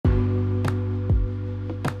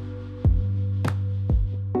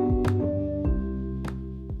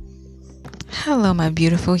Hello, my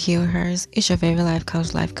beautiful healers. It's your favorite life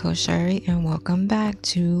coach Sherry, and welcome back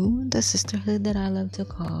to the sisterhood that I love to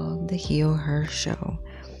call the Heal Her Show,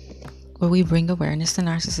 where we bring awareness to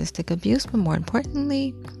narcissistic abuse, but more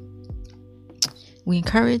importantly, we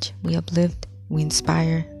encourage, we uplift, we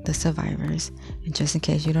inspire the survivors. And just in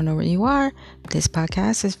case you don't know where you are, this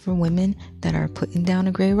podcast is for women that are putting down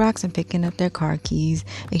the gray rocks and picking up their car keys,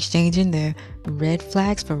 exchanging their red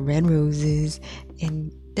flags for red roses,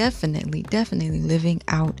 and definitely living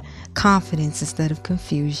out confidence instead of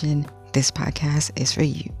confusion. This podcast is for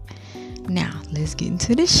you. Now, let's get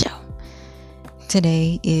into the show.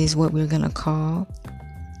 Today is what we're going to call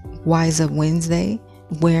Wise Up Wednesday,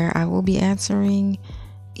 where I will be answering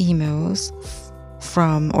emails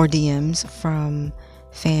from or DMs from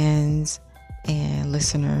fans and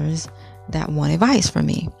listeners that want advice from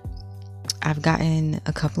me. I've gotten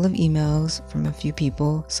a couple of emails from a few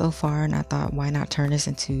people so far, and I thought, why not turn this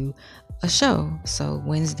into a show? So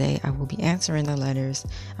Wednesday, I will be answering the letters.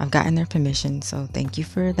 I've gotten their permission, so thank you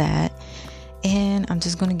for that. And I'm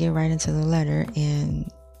just going to get right into the letter and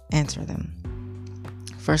answer them.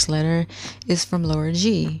 First letter is from Laura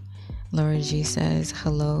G. Laura G says,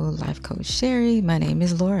 "Hello, Life Coach Sherry. My name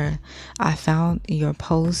is Laura. I found your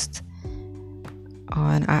post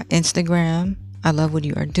on Instagram. I love what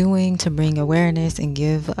you are doing to bring awareness and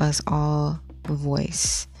give us all a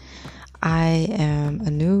voice. I am a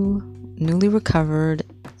newly recovered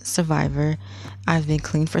survivor. I've been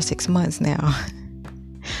clean for 6 months now."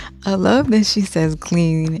 I love that she says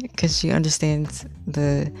clean because she understands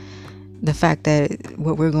the fact that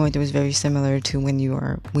what we're going through is very similar to when you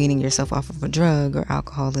are weaning yourself off of a drug or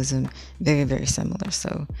alcoholism. Very, very similar.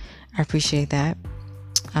 So I appreciate that.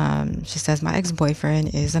 She says, "My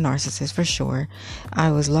ex-boyfriend is a narcissist for sure.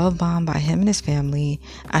 I was love bombed by him and his family.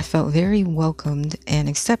 I felt very welcomed and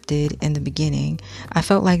accepted in the beginning. I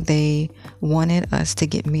felt like they wanted us to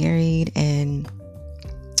get married, and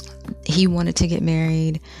he wanted to get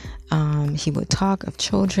married. He would talk of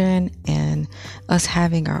children and us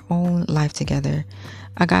having our own life together.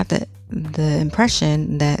 I got the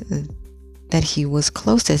impression that he was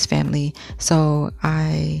close to his family, so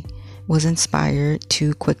I was inspired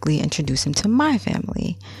to quickly introduce him to my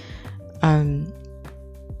family.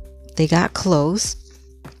 They got close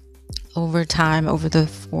over time, over the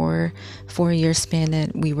four-year span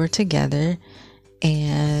that we were together,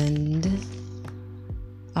 and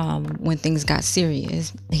when things got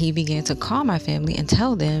serious, he began to call my family and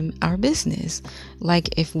tell them our business. Like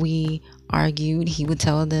if we argued, he would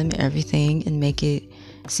tell them everything and make it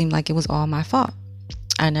seem like it was all my fault.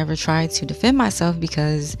 I never tried to defend myself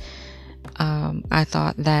because I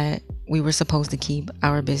thought that we were supposed to keep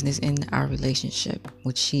our business in our relationship,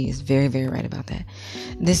 which she is very, very right about that.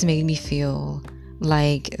 This made me feel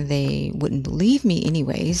like they wouldn't believe me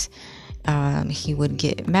anyways. He would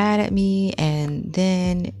get mad at me, and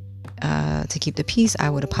then to keep the peace, I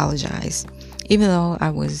would apologize. Even though I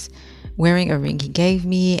was wearing a ring he gave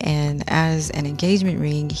me, and as an engagement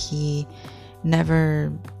ring, he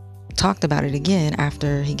never talked about it again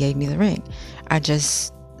after he gave me the ring. I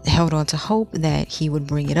just held on to hope that he would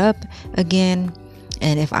bring it up again,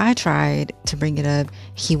 and if I tried to bring it up,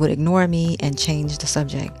 he would ignore me and change the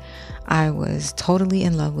subject. I was totally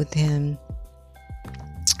in love with him.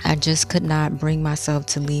 I just could not bring myself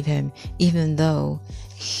to leave him, even though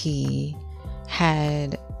he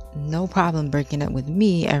had no problem breaking up with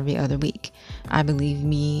me every other week. I believe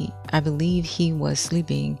he was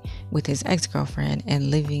sleeping with his ex-girlfriend and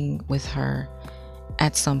living with her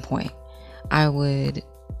at some point. I would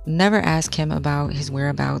never ask him about his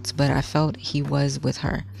whereabouts, but I felt he was with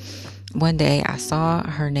her. One day I saw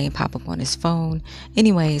her name pop up on his phone.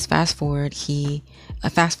 Anyways, fast forward,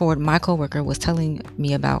 my coworker was telling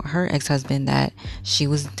me about her ex-husband that she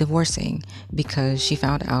was divorcing because she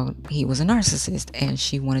found out he was a narcissist and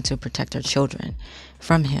she wanted to protect her children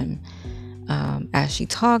from him. As she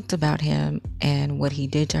talked about him and what he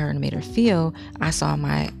did to her and made her feel, I saw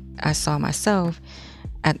myself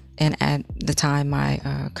at the time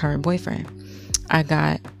my current boyfriend. I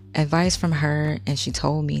got advice from her and she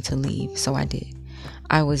told me to leave, so I did.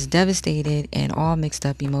 I was devastated and all mixed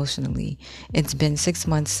up emotionally. It's been 6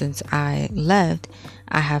 months since I left.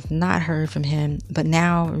 I have not heard from him, but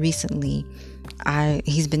now recently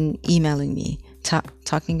he's been emailing me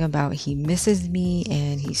talking about he misses me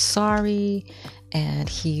and he's sorry, and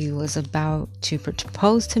he was about to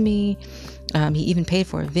propose to me. He even paid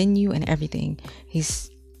for a venue and everything. He said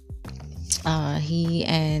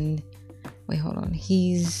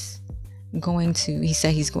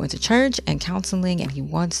he's going to church and counseling, and he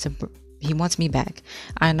wants me back.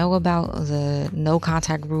 I know about the no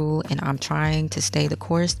contact rule and I'm trying to stay the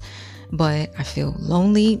course, but I feel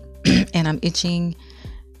lonely and I'm itching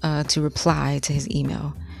to reply to his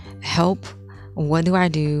email. Help. What do I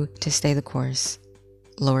do to stay the course?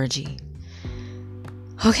 Laura G.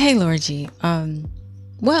 Okay, Laura G. I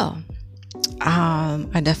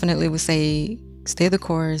definitely would say stay the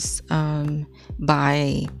course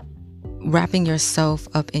by wrapping yourself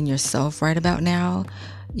up in yourself right about now.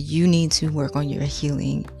 You need to work on your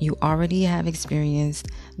healing. You already have experienced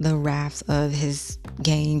the wrath of his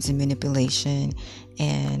games and manipulation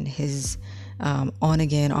and his on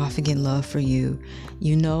again, off again love for you.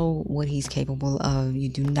 You know what he's capable of. You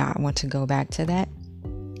do not want to go back to that.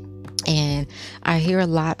 And I hear a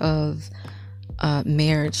lot of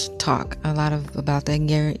marriage talk, a lot of about the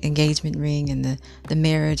engagement ring and the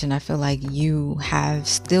marriage, and I feel like you have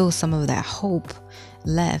still some of that hope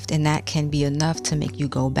left, and that can be enough to make you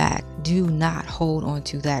go back. Do not hold on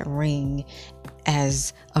to that ring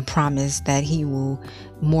as a promise that he will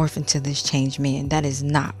morph into this changed man. That is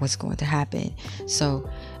not what's going to happen. So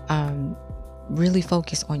really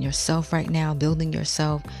focus on yourself right now, building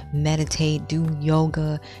yourself, meditate, do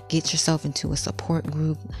yoga, get yourself into a support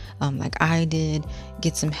group like I did,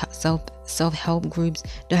 get some self-help groups.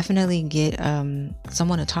 Definitely get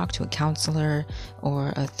someone to talk to, a counselor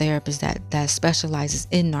or a therapist that specializes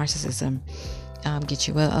in narcissism. Get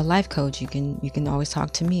you a life coach. You can always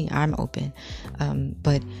talk to me. I'm open.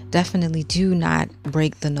 But definitely do not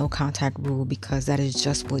break the no contact rule, because that is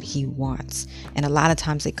just what he wants. And a lot of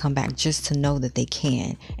times they come back just to know that they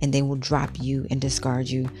can, and they will drop you and discard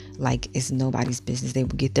you like it's nobody's business. They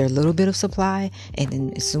will get their little bit of supply, and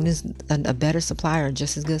then as soon as a better supply or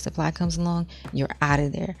just as good supply comes along, you're out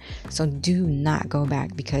of there. So do not go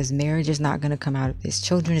back, because marriage is not going to come out of this.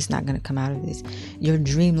 Children is not going to come out of this. Your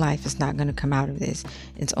dream life is not going to come out of this.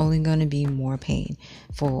 It's only going to be more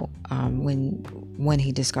painful when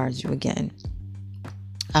he discards you again.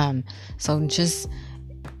 So just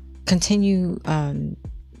continue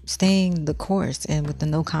staying the course, and with the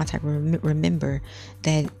no contact, remember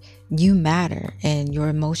that you matter, and your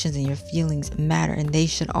emotions and your feelings matter, and they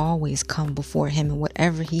should always come before him. And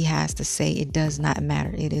whatever he has to say, it does not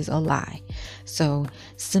matter. It is a lie. So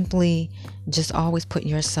simply just always put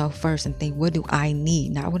yourself first and think, what do I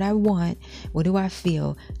need? Not what I want. What do I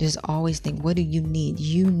feel? Just always think, what do you need?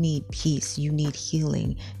 You need peace. You need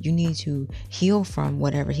healing. You need to heal from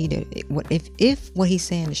whatever he did. If what he's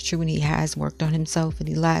saying is true and he has worked on himself in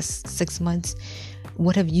the last 6 months,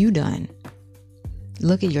 what have you done?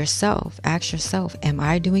 Look at yourself. Ask yourself, am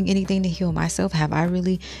I doing anything to heal myself? Have I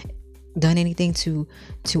really done anything to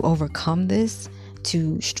overcome this,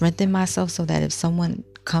 to strengthen myself, so that if someone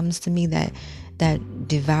comes to me that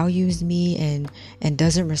devalues me and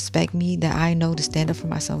doesn't respect me, that I know to stand up for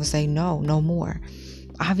myself and say, no more?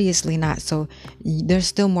 Obviously not. So there's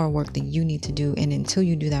still more work that you need to do. And until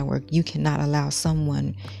you do that work, you cannot allow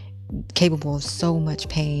someone capable of so much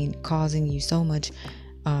pain, causing you so much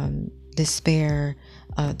despair,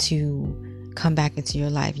 to come back into your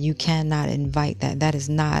life. You cannot invite that. That is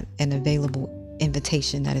not an available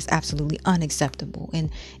invitation. That is absolutely unacceptable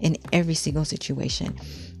in every single situation.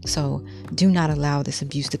 So do not allow this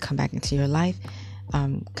abuse to come back into your life.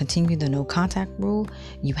 Continue the no contact rule.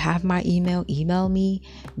 You have my email me.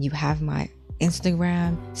 You have my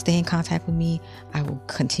Instagram. Stay in contact with me. I will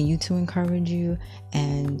continue to encourage you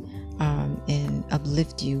and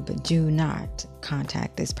uplift you, but do not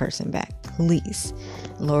contact this person back, please.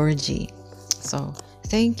 Laura G. So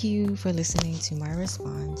thank you for listening to my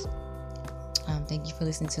response. Thank you for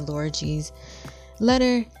listening to Laura G's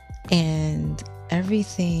letter and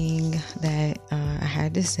everything that I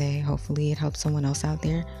had to say. Hopefully it helps someone else out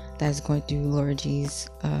there that's going through Laura G's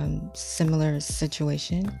similar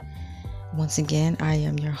situation. Once again, I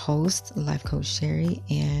am your host, Life Coach Sherry,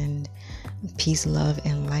 and peace, love,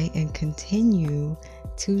 and light, and continue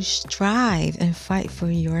to strive and fight for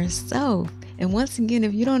yourself. And once again,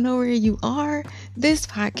 if you don't know where you are, this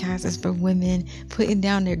podcast is for women putting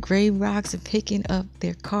down their grave rocks and picking up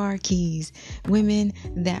their car keys. Women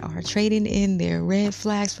that are trading in their red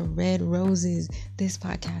flags for red roses. This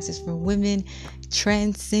podcast is for women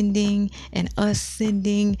transcending and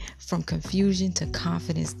ascending from confusion to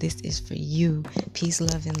confidence. This is for you. Peace,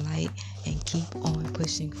 love, and light, and keep on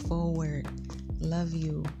pushing forward. Love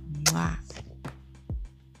you. Mwah.